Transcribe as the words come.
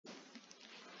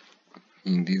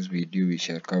In this video, we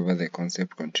shall cover the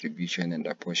concept contribution and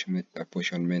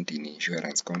apportionment in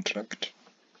insurance contract.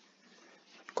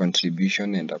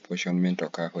 Contribution and apportionment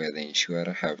occur where the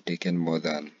insurer have taken more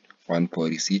than one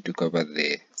policy to cover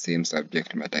the same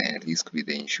subject matter and risk with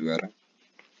the insurer.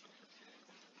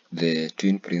 The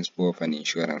twin principle of an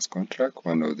insurance contract,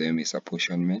 one of them is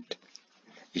apportionment.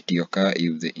 It occurs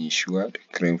if the insured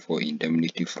claim for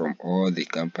indemnity from all the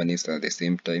companies at the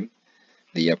same time.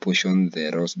 They apportion the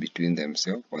loss between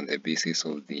themselves on the basis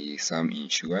of the sum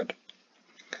insured.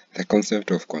 The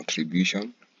concept of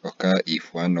contribution occurs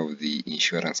if one of the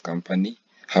insurance company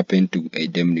happen to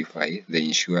indemnify the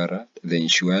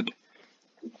insured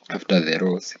after the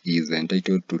loss. He is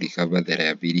entitled to recover the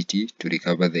liability, to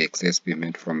recover the excess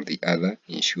payment from the other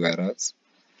insurers.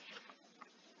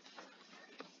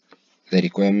 The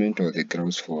requirement of the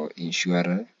grounds for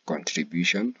insurer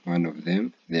contribution, one of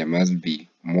them, there must be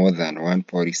more than one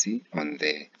policy on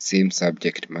the same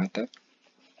subject matter.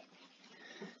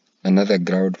 Another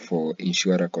ground for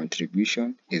insurer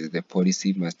contribution is the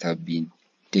policy must have been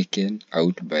taken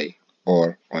out by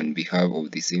or on behalf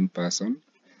of the same person.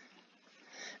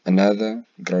 Another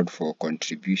ground for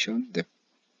contribution, the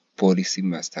policy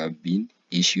must have been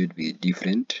issued with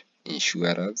different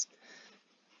insurers.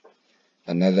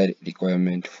 Another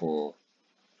requirement for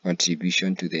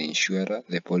contribution to the insurer,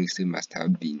 the policy must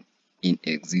have been in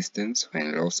existence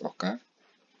when loss occur.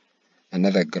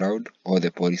 Another ground, all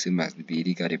the policy must be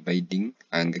legally binding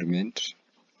agreement.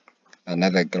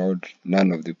 Another ground,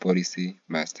 none of the policy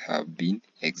must have been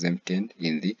exempted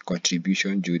in the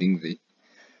contribution during the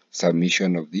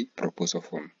submission of the proposal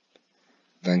form.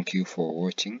 Thank you for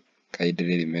watching.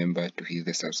 Kindly remember to hit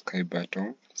the subscribe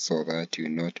button so that you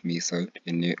not miss out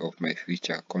any of my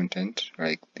future content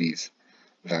like this.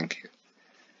 Thank you.